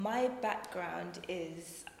My background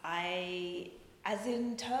is as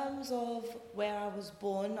in terms of where I was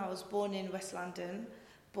born in West London,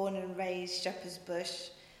 born and raised Shepherd's Bush.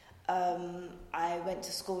 I went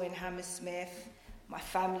to school in Hammersmith. My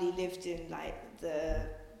family lived in like the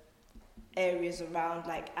areas around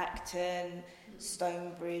like Acton,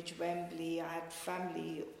 Stonebridge, Wembley. I had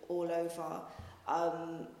family all over.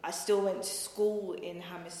 I still went to school in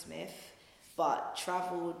Hammersmith, but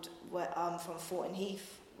travelled from Thornton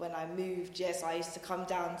Heath when I moved. Yes, I used to come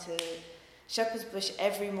down to Shepherd's Bush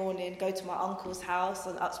every morning, go to my uncle's house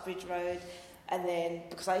on Uxbridge Road, and then,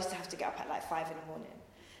 because I used to have to get up at like 5 in the morning.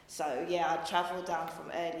 So yeah, I'd travel down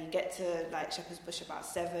from early, get to like Shepherd's Bush about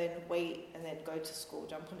 7, wait, and then go to school,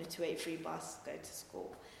 jump on the 283 bus, go to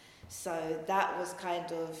school. So that was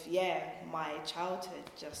kind of, my childhood,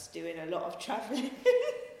 just doing a lot of travelling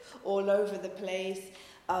all over the place.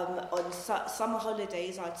 On summer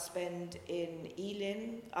holidays, I'd spend in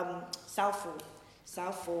Ealing, Southall,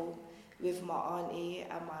 with my auntie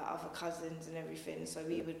and my other cousins and everything. So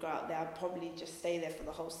we would go out there. I'd probably just stay there for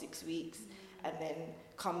the whole 6 weeks and then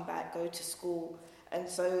come back, go to school. And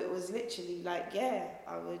so it was literally like,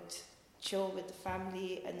 I would chill with the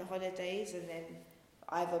family and the holidays and then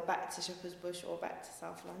either back to Shepherd's Bush or back to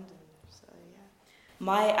South London. So,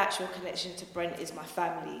 my actual connection to Brent is my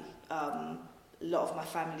family. A lot of my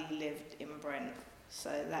family lived in Brent. So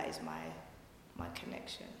that is my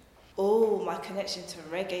connection. Oh, my connection to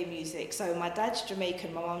reggae music. So my dad's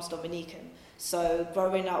Jamaican, my mum's Dominican. So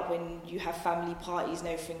growing up, when you have family parties and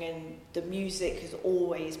everything, and the music is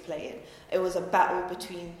always playing. It was a battle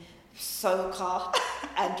between soca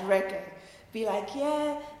and reggae. Be like,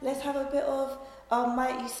 let's have a bit of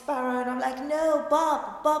Mighty Sparrow. And I'm like, no,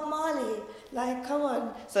 Bob Marley. Like, come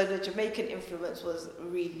on. So the Jamaican influence was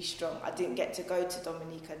really strong. I didn't get to go to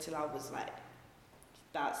Dominica till I was like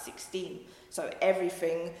about 16. So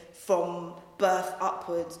everything from birth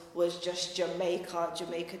upwards was just Jamaica.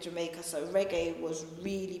 So reggae was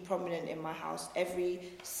really prominent in my house. Every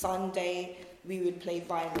Sunday we would play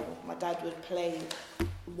vinyl. My dad would play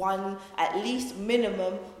at least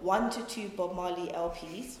minimum 1 to 2 Bob Marley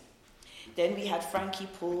LPs. Then we had Frankie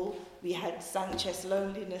Paul, we had Sanchez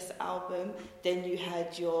Loneliness album, then you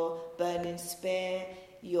had your Burning Spear,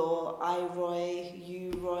 your I-Roy,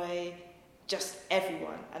 U-Roy, just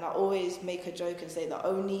everyone. And I always make a joke and say the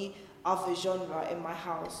only other genre in my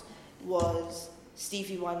house was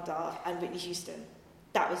Stevie Wonder and Whitney Houston.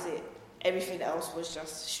 That was it. Everything else was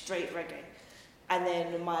just straight reggae. And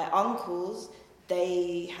then my uncles,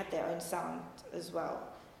 they had their own sound as well.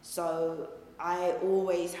 So I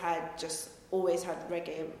always had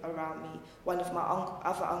reggae around me. One of my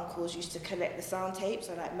other uncles used to collect the sound tapes,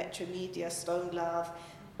 so like Metro Media, Stone Love,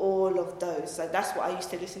 all of those. So that's what I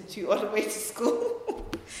used to listen to all the way to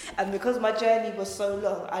school. And because my journey was so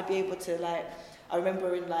long, I'd be able to I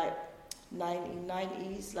remember in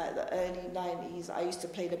 1990s, like the early 90s, I used to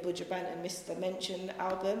play the Budja Band and Mr. Mention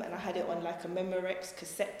album, and I had it on like a Memorex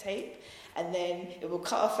cassette tape, and then it would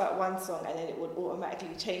cut off at one song and then it would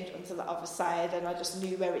automatically change onto the other side, and I just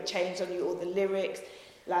knew where it changed, I knew all the lyrics.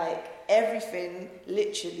 Like everything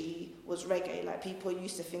literally was reggae. Like people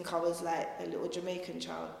used to think I was like a little Jamaican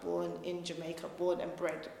child born in Jamaica, born and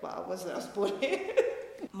bred, but I wasn't. I was born here.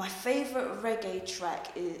 My favourite reggae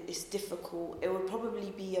track is difficult. It would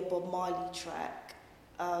probably be a Bob Marley track.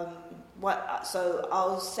 So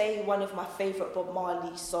I'll say one of my favourite Bob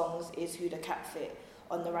Marley songs is Who the Cat Fit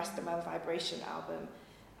on the Rastaman Vibration album.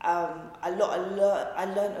 I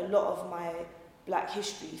learned a lot of my Black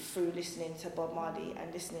history through listening to Bob Marley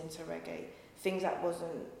and listening to reggae. Things that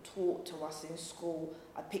wasn't taught to us in school,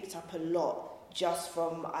 I picked up a lot just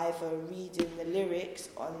from either reading the lyrics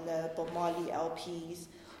on the Bob Marley LPs,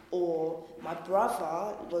 or my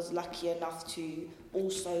brother was lucky enough to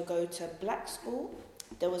also go to black school.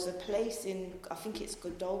 There was a place in, I think it's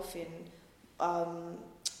Godolphin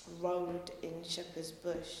Road in Shepherd's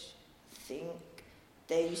Bush, I think.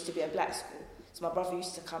 There used to be a black school. So my brother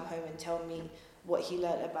used to come home and tell me what he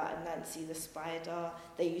learned about Nancy the Spider.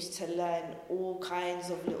 They used to learn all kinds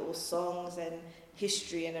of little songs and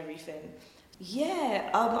history and everything.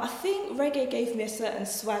 I think reggae gave me a certain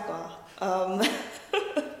swagger.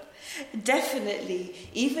 Definitely.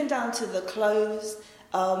 Even down to the clothes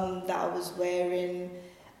that I was wearing.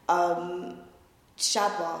 Shabba,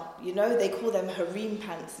 they call them harem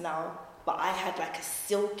pants now, but I had like a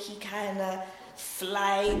silky kind of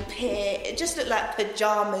fly pair. It just looked like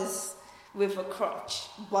pajamas with a crotch,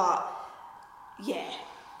 but I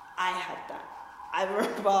had that. I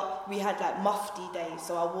remember we had like mufti day,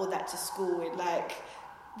 so I wore that to school with like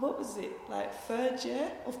what was it, like 3rd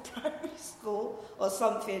year of primary school or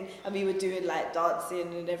something, and we were doing like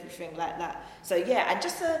dancing and everything like that. So yeah, and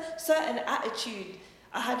just a certain attitude.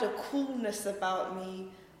 I had a coolness about me.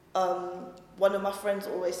 One of my friends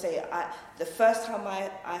always say, the first time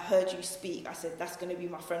I heard you speak, I said, that's going to be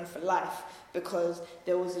my friend for life, because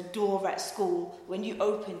there was a door at school. When you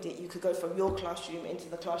opened it, you could go from your classroom into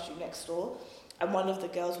the classroom next door, and one of the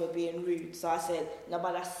girls were being rude. So I said, no,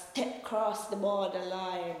 but I step across the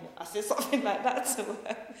borderline. I said something like that to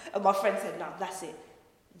her. And my friend said, no, that's it.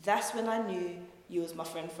 That's when I knew you was my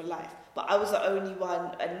friend for life. But I was the only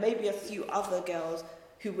one, and maybe a few other girls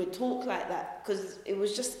who would talk like that, because it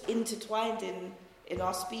was just intertwined in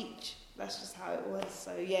our speech. That's just how it was.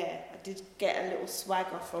 So yeah, I did get a little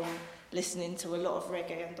swagger from listening to a lot of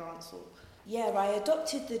reggae and dancehall. Yeah, I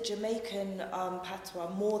adopted the Jamaican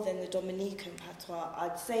patois more than the Dominican patois.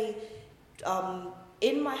 I'd say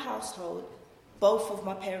in my household, both of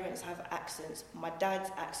my parents have accents. My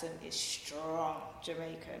dad's accent is strong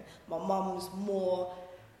Jamaican. My mum's more,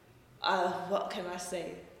 what can I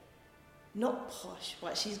say? Not posh,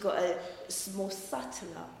 but she's got a more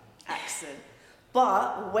subtler accent.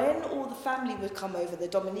 But when all the family would come over, the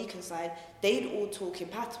Dominican side, they'd all talk in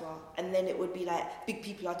patois, and then it would be like, big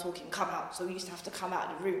people are talking, come out. So we used to have to come out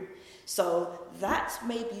of the room. So that's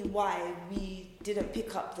maybe why we didn't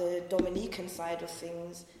pick up the Dominican side of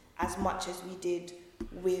things as much as we did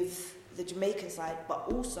with the Jamaican side.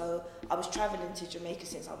 But also, I was traveling to Jamaica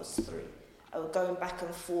since I was 3. I was going back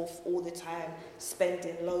and forth all the time,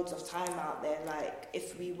 spending loads of time out there. Like,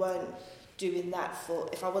 if we weren't doing that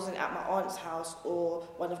if I wasn't at my aunt's house or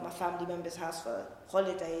one of my family members' house for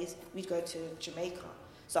holidays, we'd go to Jamaica.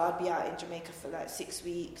 So I'd be out in Jamaica for like 6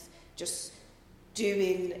 weeks, just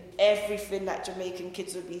doing everything that Jamaican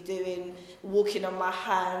kids would be doing, walking on my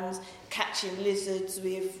hands, catching lizards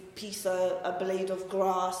with a blade of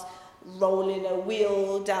grass, rolling a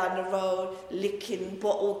wheel down the road, licking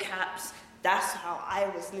bottle caps. That's how I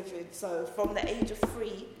was living. So from the age of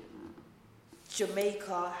 3,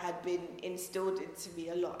 Jamaica had been instilled into me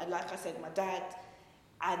a lot. And like I said, my dad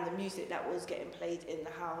and the music that was getting played in the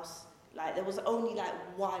house, like there was only like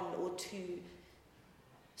 1 or 2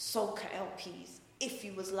 soca LPs, if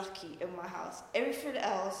you was lucky, in my house. Everything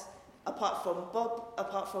else, apart from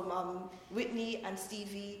Whitney and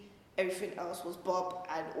Stevie, everything else was Bob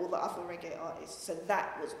and all the other reggae artists. So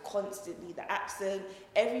that was constantly the accent.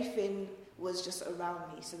 Everything was just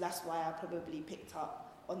around me. So that's why I probably picked up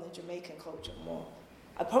on the Jamaican culture more.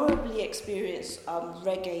 I probably experienced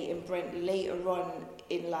reggae in Brent later on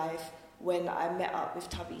in life when I met up with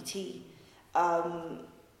Tubby T.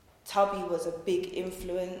 Tubby was a big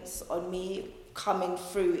influence on me coming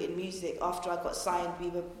through in music. After I got signed, we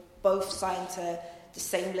were both signed to the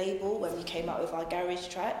same label when we came out with our garage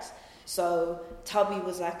tracks. So Tubby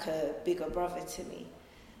was like a bigger brother to me.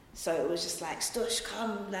 So it was just like, Stush,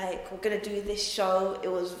 come, like, we're going to do this show.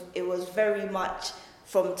 It was very much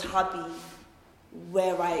from Tubby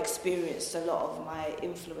where I experienced a lot of my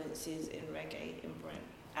influences in reggae in Brent.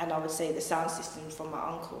 And I would say the sound system from my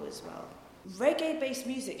uncle as well. Reggae-based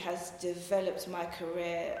music has developed my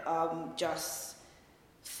career just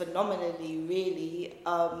phenomenally, really.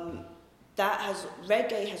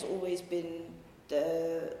 Reggae has always been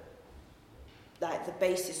the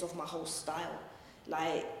basis of my whole style.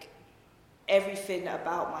 Like, everything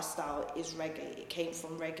about my style is reggae. It came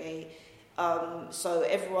from reggae. So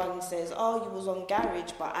everyone says, oh, you was on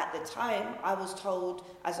garage, but at the time I was told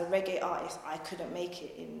as a reggae artist I couldn't make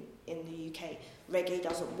it in the UK. Reggae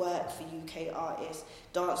doesn't work for UK artists.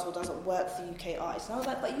 Dancehall doesn't work for UK artists. And I was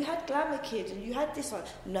like, but you had Glamour Kid and you had this one.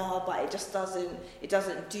 No, but it just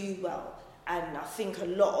doesn't do well. And I think a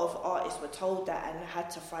lot of artists were told that and had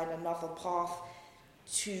to find another path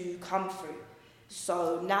to come through.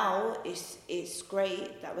 So now it's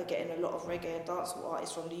great that we're getting a lot of reggae and dancehall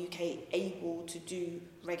artists from the UK able to do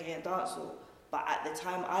reggae and dancehall. But at the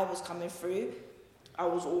time I was coming through, I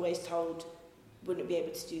was always told wouldn't be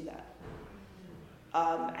able to do that.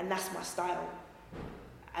 And that's my style.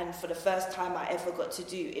 And for the first time I ever got to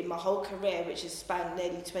do, in my whole career, which has spanned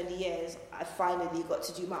nearly 20 years, I finally got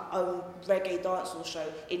to do my own reggae dancehall show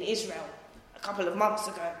in Israel a couple of months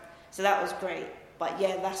ago. So that was great. But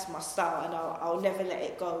yeah, that's my style, and I'll never let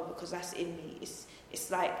it go because that's in me.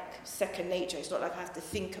 It's like second nature. It's not like I have to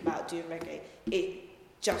think about doing reggae. It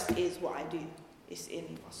just is what I do. It's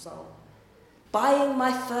in my soul. Buying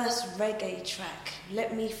my first reggae track.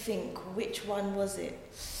 Let me think. Which one was it?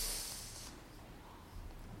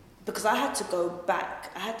 Because I had to go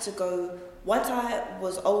back. Once I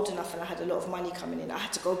was old enough and I had a lot of money coming in, I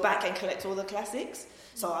had to go back and collect all the classics.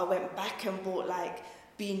 So I went back and bought like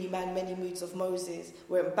Beanie Man, Many Moods of Moses.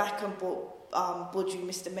 Went back and bought Budgie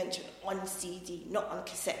Mr. Mention on CD, not on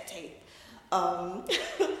cassette tape.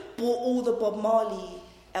 Bought all the Bob Marley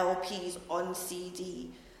LPs on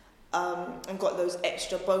CD, and got those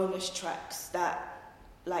extra bonus tracks that,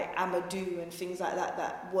 like Amadou and things like that,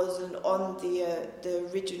 that wasn't on the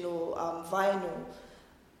original vinyl.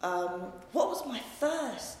 What was my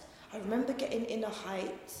first? I remember getting Inner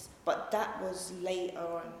Heights, but that was later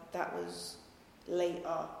on. That was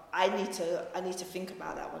later. I need to think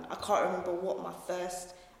about that one. I can't remember what my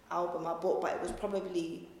first album I bought, but it was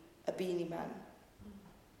probably a Beanie Man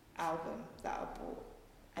album that I bought.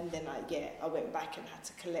 And then I went back and had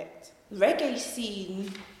to collect. Reggae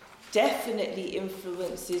scene definitely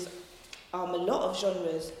influences a lot of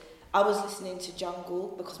genres. I was listening to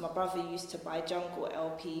Jungle because my brother used to buy Jungle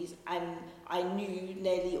LPs, and I knew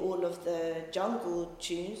nearly all of the Jungle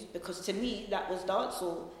tunes because to me that was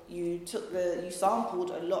dancehall. You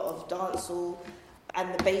sampled a lot of dancehall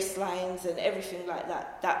and the bass lines and everything like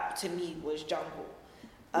that. That to me was Jungle.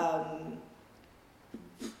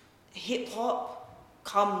 Hip hop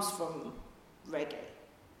comes from reggae.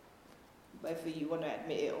 Whether you want to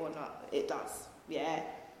admit it or not, it does. Yeah,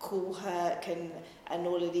 Kool Herc and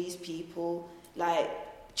all of these people, like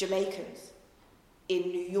Jamaicans in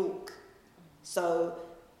New York. So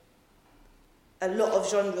a lot of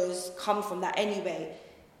genres come from that anyway.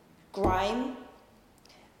 Grime,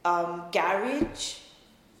 garage,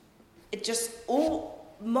 it just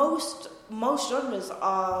most genres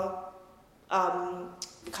are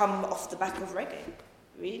come off the back of reggae,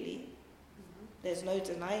 really. There's no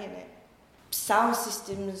denying it. Sound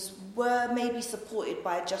systems were maybe supported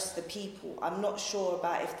by just the people. I'm not sure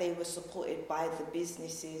about if they were supported by the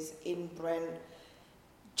businesses in Brent.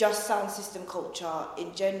 Just sound system culture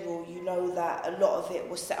in general, you know that a lot of it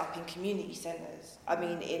was set up in community centres. I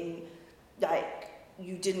mean,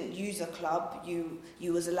 you didn't use a club, you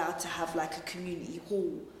was allowed to have like a community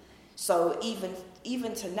hall. So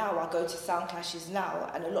even to now, I go to sound clashes now,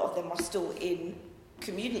 and a lot of them are still in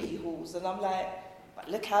community halls, and I'm like, but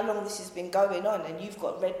look how long this has been going on, and you've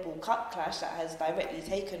got Red Bull Cup Clash that has directly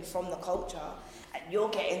taken from the culture, and you're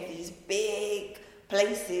getting these big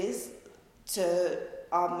places to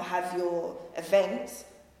have your events,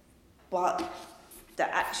 but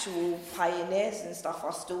the actual pioneers and stuff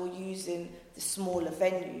are still using the smaller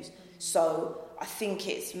venues. So I think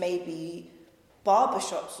it's maybe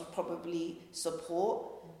barbershops would probably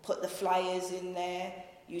support, put the flyers in there.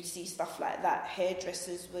 You'd see stuff like that.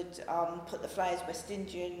 Hairdressers would put the flyers, West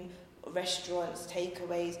Indian restaurants,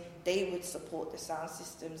 takeaways, they would support the sound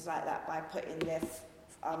systems like that by putting their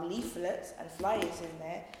leaflets and flyers in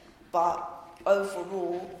there. But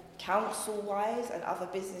overall, council-wise and other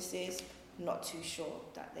businesses, not too sure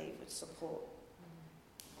that they would support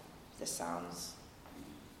the sounds.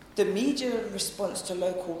 The media response to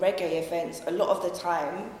local reggae events, a lot of the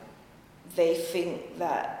time, they think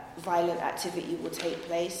that violent activity will take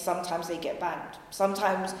place. Sometimes they get banned.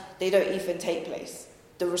 Sometimes they don't even take place.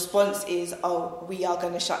 The response is, oh, we are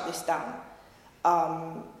going to shut this down.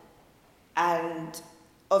 And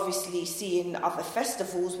obviously seeing other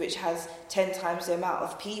festivals which has 10 times the amount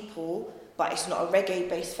of people, but it's not a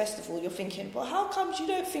reggae-based festival, you're thinking, well, how comes you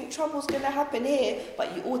don't think trouble's going to happen here,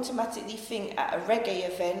 but you automatically think at a reggae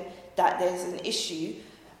event that there's an issue,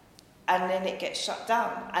 and then it gets shut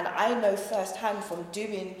down. And I know firsthand from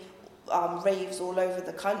doing raves all over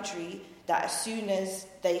the country that as soon as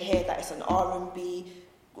they hear that it's an R&B,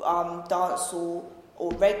 dancehall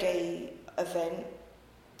or reggae event,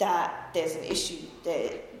 that there's an issue.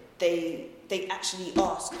 They actually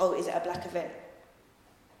ask, oh, is it a black event?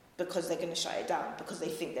 Because they're going to shut it down, because they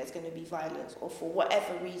think there's going to be violence, or for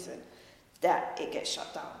whatever reason, that it gets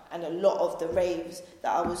shut down. And a lot of the raves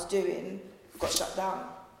that I was doing got shut down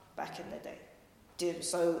back in the day.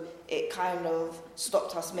 So it kind of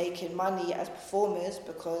stopped us making money as performers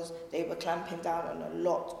because they were clamping down on a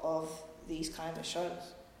lot of these kind of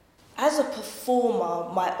shows. As a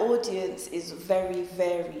performer, my audience is very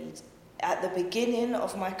varied. At the beginning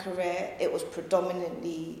of my career, it was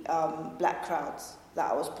predominantly black crowds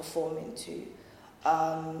that I was performing to.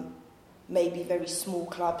 Maybe very small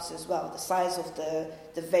clubs as well. The size of the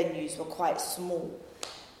venues were quite small.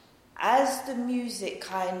 As the music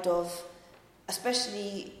kind of,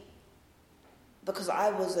 especially because I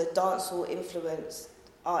was a dancehall influenced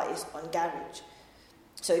artist on garage.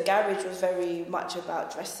 So garage was very much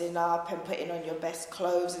about dressing up and putting on your best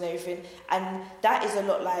clothes and everything. And that is a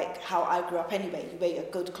lot like how I grew up anyway. You wear your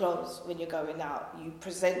good clothes when you're going out. You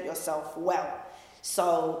present yourself well.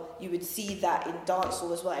 So you would see that in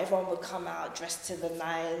dancehall as well. Everyone would come out dressed to the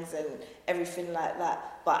nines and everything like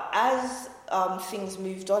that. But as things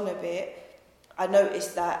moved on a bit, I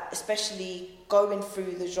noticed that, especially going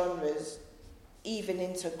through the genres, even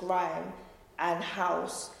into grime and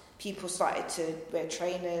house, people started to wear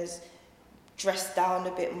trainers, dress down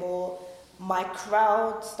a bit more. My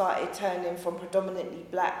crowd started turning from predominantly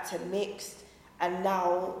black to mixed, and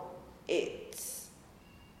now it's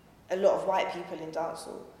a lot of white people in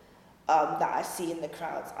dancehall that I see in the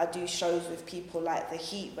crowds. I do shows with people like the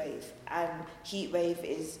Heatwave, and Heatwave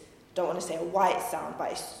is, don't want to say a white sound,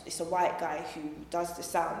 but it's a white guy who does the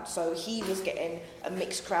sound. So he was getting a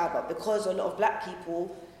mixed crowd, but because a lot of black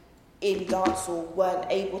people in dancehall weren't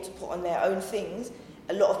able to put on their own things,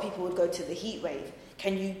 a lot of people would go to the Heatwave.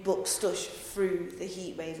 Can you book Stush through the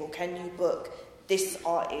Heatwave, or can you book this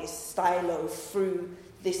artist, Stylo, through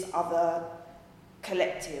this other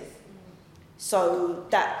collective? So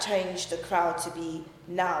that changed the crowd to be,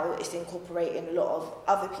 now it's incorporating a lot of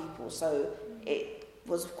other people. So it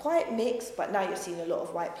was quite mixed, but now you're seeing a lot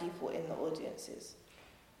of white people in the audiences.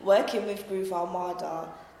 Working with Groove Armada,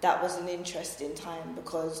 that was an interesting time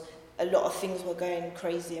because a lot of things were going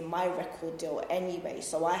crazy in my record deal anyway,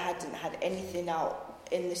 so I hadn't had anything out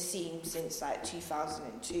in the scene since like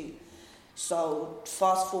 2002. So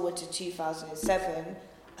fast forward to 2007,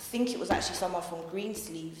 I think it was actually someone from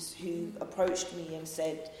Greensleeves who approached me and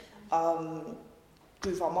said,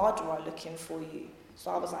 Groove Armada are looking for you. So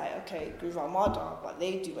I was like, okay, Groove Armada, but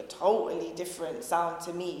they do a totally different sound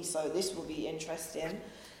to me, so this will be interesting.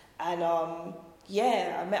 And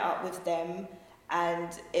I met up with them, and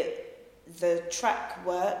the track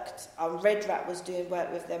worked. Red Rat was doing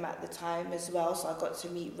work with them at the time as well, so I got to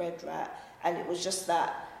meet Red Rat, and it was just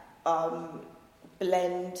that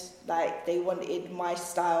blend, like they wanted my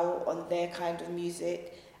style on their kind of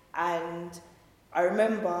music. And I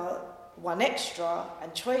remember One Extra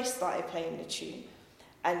and Choice started playing the tune,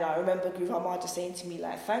 and I remember Groove Armada saying to me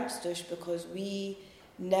like, thanks Stush, because we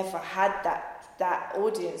never had that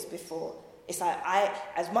audience before. It's like,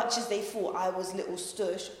 as much as they thought I was little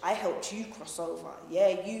Stush, I helped you cross over.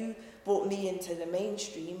 Yeah, you brought me into the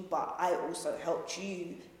mainstream, but I also helped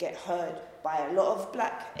you get heard by a lot of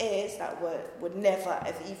black ears that would never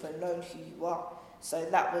have even known who you are. So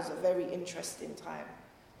that was a very interesting time.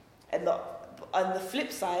 And on the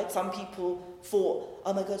flip side, some people thought,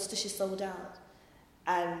 oh my God, Stush is sold out.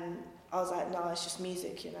 And I was like, no, it's just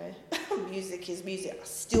music, you know. Music is music. I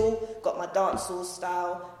still got my dancehall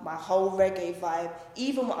style, my whole reggae vibe,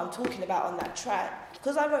 even what I'm talking about on that track.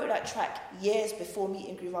 Because I wrote that track years before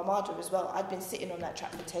meeting Groove Armada as well. I'd been sitting on that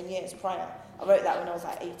track for 10 years prior. I wrote that when I was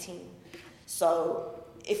like 18. So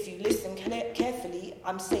if you listen carefully,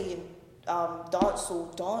 I'm saying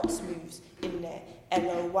dancehall dance moves in there.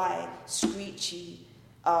 LOY, Screechy,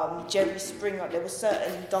 Jerry Springer. There were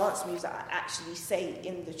certain dance moves that I actually say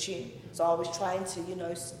in the tune. So I was trying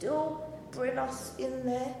to, still bring us in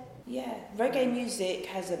there. Yeah, reggae music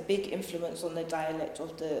has a big influence on the dialect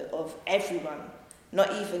of everyone,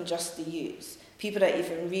 not even just the youths. People don't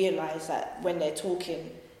even realise that when they're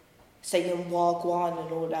talking, saying wagwan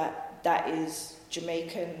and all that, that is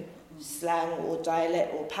Jamaican slang or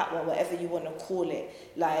dialect or patois, whatever you want to call it.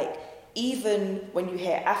 Like, even when you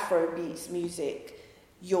hear Afrobeats music,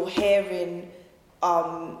 you're hearing,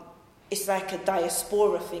 it's like a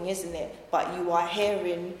diaspora thing, isn't it? But you are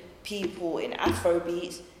hearing people in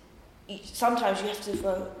Afrobeats. Sometimes you have to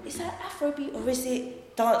go, is that Afrobeat or is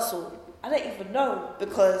it dancehall? I don't even know,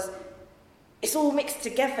 because it's all mixed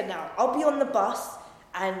together now. I'll be on the bus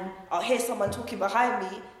and I'll hear someone talking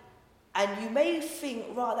behind me, and you may think,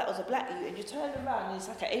 right, that was a black youth, and you turn around and it's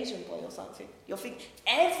like an Asian boy or something. You'll think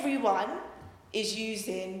everyone is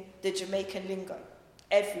using the Jamaican lingo.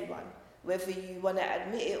 Everyone. Whether you want to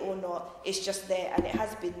admit it or not, it's just there, and it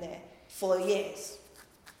has been there for years.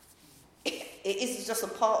 It is just a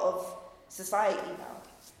part of society now.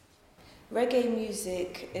 Reggae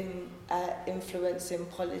music influencing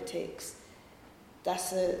politics,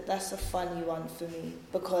 that's a funny one for me,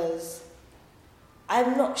 because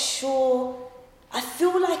I'm not sure. I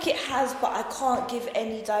feel like it has, but I can't give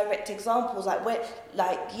any direct examples.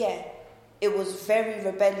 It was very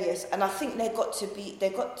rebellious, and I think they got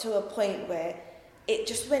to a point where it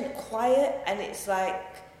just went quiet, and it's like,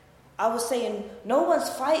 I was saying, no one's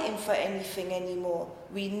fighting for anything anymore.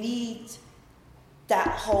 We need that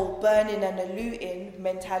whole burning and the looting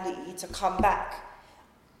mentality to come back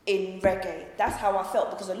in reggae. That's how I felt,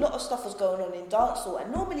 because a lot of stuff was going on in dancehall,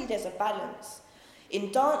 and normally there's a balance. In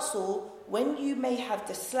dancehall, when you may have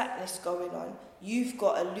the slackness going on, you've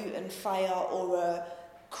got a Luton Fire or a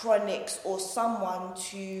Chronics or someone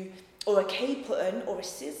to or a K-Putin or a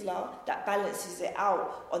Sizzler that balances it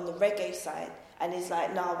out on the reggae side and is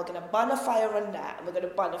like, nah, we're going to burn a fire on that and we're going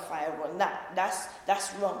to burn a fire on that.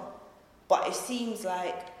 That's wrong. But it seems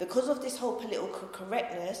like because of this whole political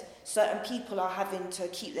correctness, certain people are having to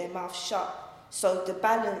keep their mouth shut. So the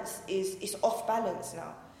balance is off balance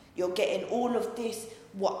now. You're getting all of this,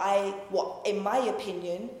 what in my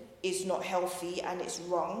opinion is not healthy and it's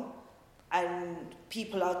wrong, and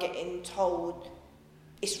people are getting told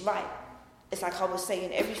it's right. It's like I was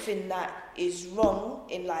saying, everything that is wrong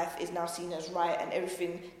in life is now seen as right, and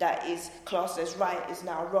everything that is classed as right is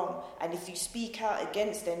now wrong. And if you speak out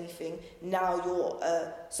against anything, now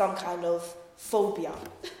you're some kind of phobia.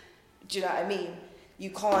 Do you know what I mean? You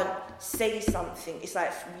can't say something. It's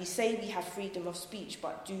like we say we have freedom of speech,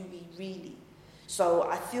 but do we really? So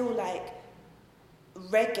I feel like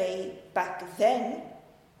reggae back then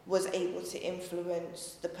was able to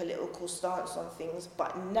influence the political stance on things,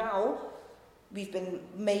 but now we've been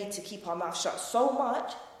made to keep our mouth shut so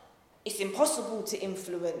much, it's impossible to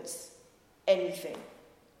influence anything.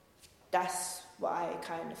 That's what I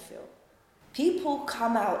kind of feel. People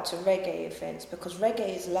come out to reggae events because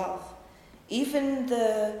reggae is love. Even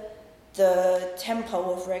the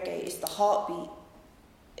tempo of reggae is the heartbeat.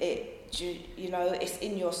 It's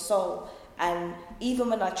in your soul. And even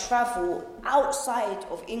when I travel outside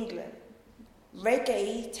of England,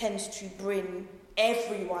 reggae tends to bring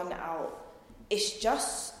everyone out. It's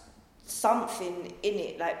just something in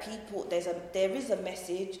it. Like people, there is a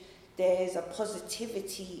message, there's a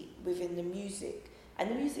positivity within the music. And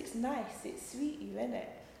the music's nice, it's sweet, isn't it?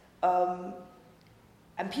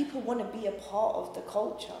 And people want to be a part of the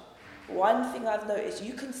culture. One thing I've noticed,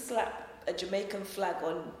 you can slap a Jamaican flag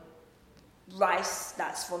on rice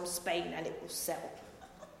that's from Spain and it will sell.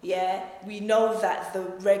 Yeah, we know that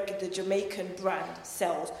the Jamaican brand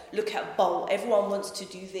sells. Look at Bolt. Everyone wants to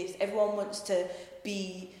do this. Everyone wants to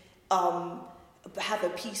be have a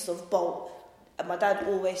piece of Bolt. And my dad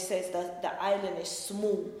always says that the island is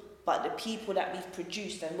small, but the people that we've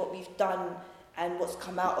produced and what we've done and what's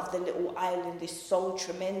come out of the little island is so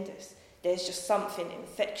tremendous. There's just something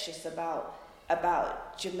infectious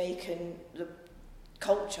about Jamaican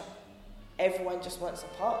culture. Everyone just wants a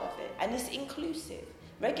part of it, and it's inclusive.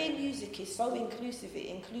 Reggae music is so inclusive, it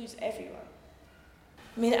includes everyone.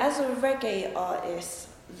 I mean, as a reggae artist,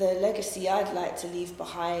 the legacy I'd like to leave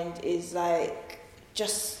behind is like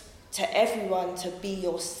just to everyone to be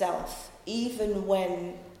yourself. Even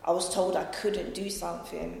when I was told I couldn't do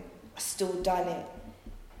something, I still done it.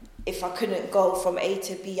 If I couldn't go from A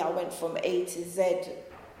to B, I went from A to Z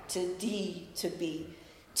to D to B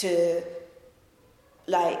to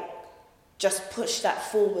like just push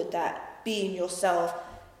that forward, that being yourself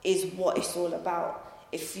is what it's all about.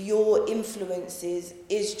 If your influences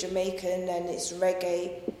is Jamaican and it's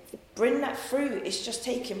reggae, bring that through. It's just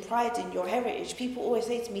taking pride in your heritage. People always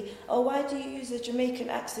say to me, oh, why do you use a Jamaican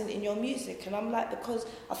accent in your music? And I'm like, because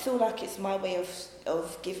I feel like it's my way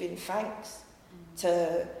of giving thanks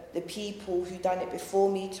to the people who done it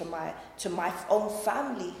before me, to my own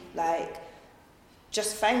family. Like,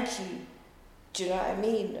 just thank you. Do you know what I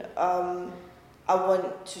mean? I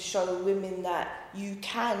want to show women that you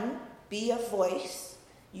can be a voice,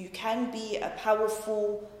 you can be a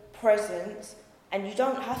powerful presence, and you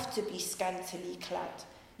don't have to be scantily clad.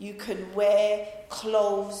 You can wear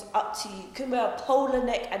clothes up to you. You can wear a polo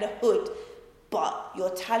neck and a hood, but your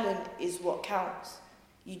talent is what counts.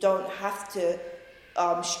 You don't have to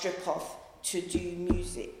strip off to do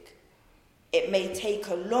music. It may take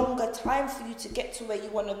a longer time for you to get to where you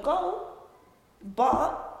want to go,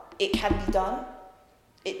 but it can be done.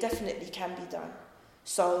 It definitely can be done.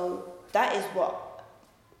 So that is what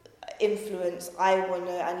influence I want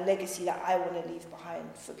to, and legacy that I want to leave behind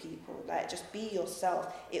for people. Like, just be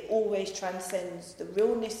yourself. It always transcends. The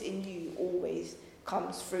realness in you always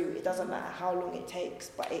comes through. It doesn't matter how long it takes,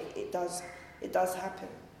 but it does happen.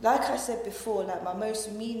 Like I said before, like my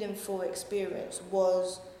most meaningful experience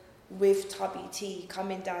was with Tubby T,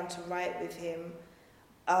 coming down to write with him.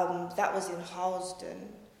 That was in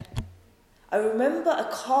Harlesden. I remember a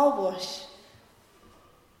car wash.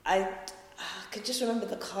 I could just remember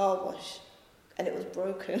the car wash, and it was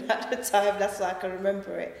broken at the time. That's why I can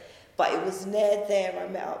remember it. But it was near there I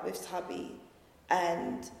met up with Tubby,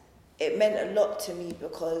 and it meant a lot to me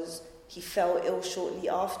because he fell ill shortly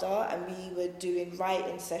after, and we were doing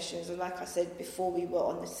writing sessions. And like I said before, we were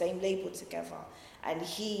on the same label together. And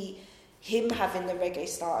him having the reggae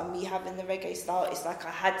style and me having the reggae style, it's like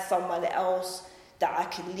I had someone else that I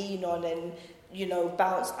could lean on and, you know,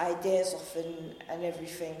 bounce ideas off and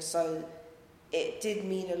everything. So it did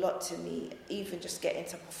mean a lot to me, even just getting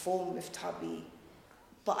to perform with Tubby.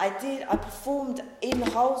 But I performed in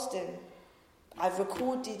Harlesden. I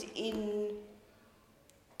recorded in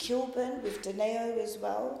Kilburn with Deneo as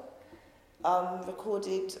well. Me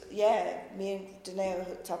and Deneo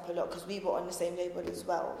hooked up a lot because we were on the same label as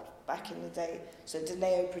well back in the day. So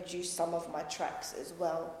Deneo produced some of my tracks as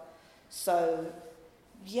well. So,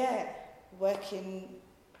 yeah, working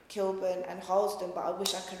Kilburn and Harlesden, but I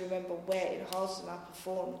wish I could remember where in Harlesden I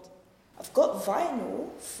performed. I've got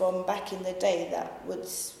vinyl from back in the day that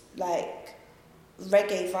was like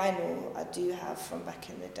reggae vinyl I do have from back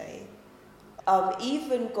in the day.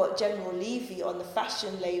 Even got General Levy on the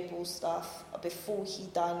fashion label stuff before he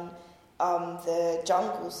done the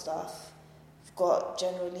jungle stuff. I've got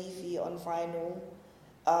General Levy on vinyl,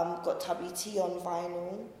 got Tubby T on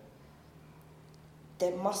vinyl.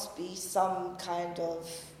 There must be some kind of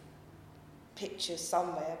picture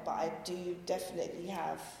somewhere, but I do definitely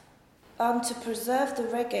have. To preserve the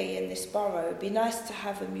reggae in this borough, it'd be nice to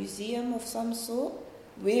have a museum of some sort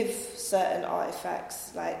with certain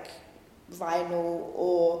artifacts like vinyl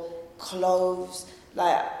or clothes,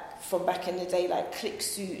 like from back in the day, like click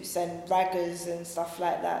suits and raggers and stuff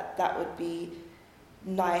like that. That would be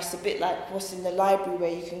nice, a bit like what's in the library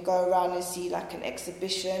where you can go around and see like an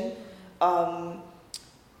exhibition. An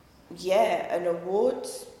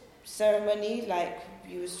awards ceremony like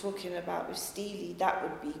you was talking about with Steely, that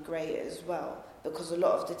would be great as well, because a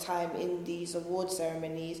lot of the time in these award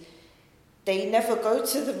ceremonies they never go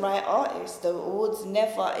to the right artist. The awards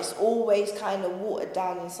never, it's always kind of watered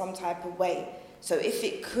down in some type of way. So if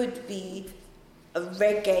it could be a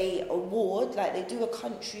reggae award, like they do a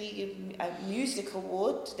country music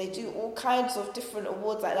award, they do all kinds of different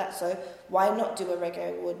awards like that, so why not do a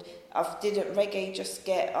reggae award? Didn't reggae just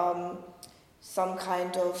get some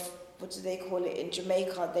kind of, what do they call it in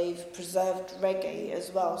Jamaica? They've preserved reggae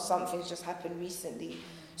as well. Something's just happened recently.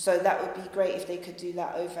 So that would be great if they could do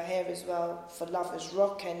that over here as well for Lovers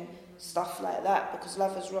Rock and stuff like that, because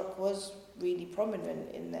Lovers Rock was really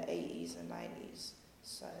prominent in the 80s and 90s.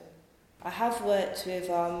 So I have worked with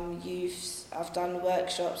youths. I've done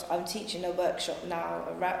workshops. I'm teaching a workshop now,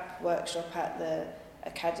 a rap workshop at the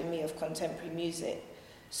Academy of Contemporary Music.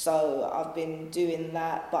 So I've been doing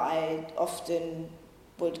that, but I often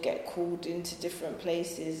would get called into different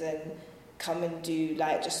places and come and do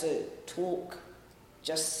like just a talk,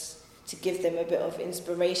 just to give them a bit of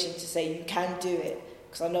inspiration to say you can do it.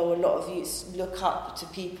 Because I know a lot of you look up to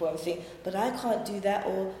people and think, but I can't do that,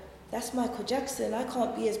 or that's Michael Jackson, I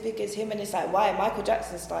can't be as big as him. And it's like, why? Michael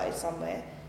Jackson started somewhere.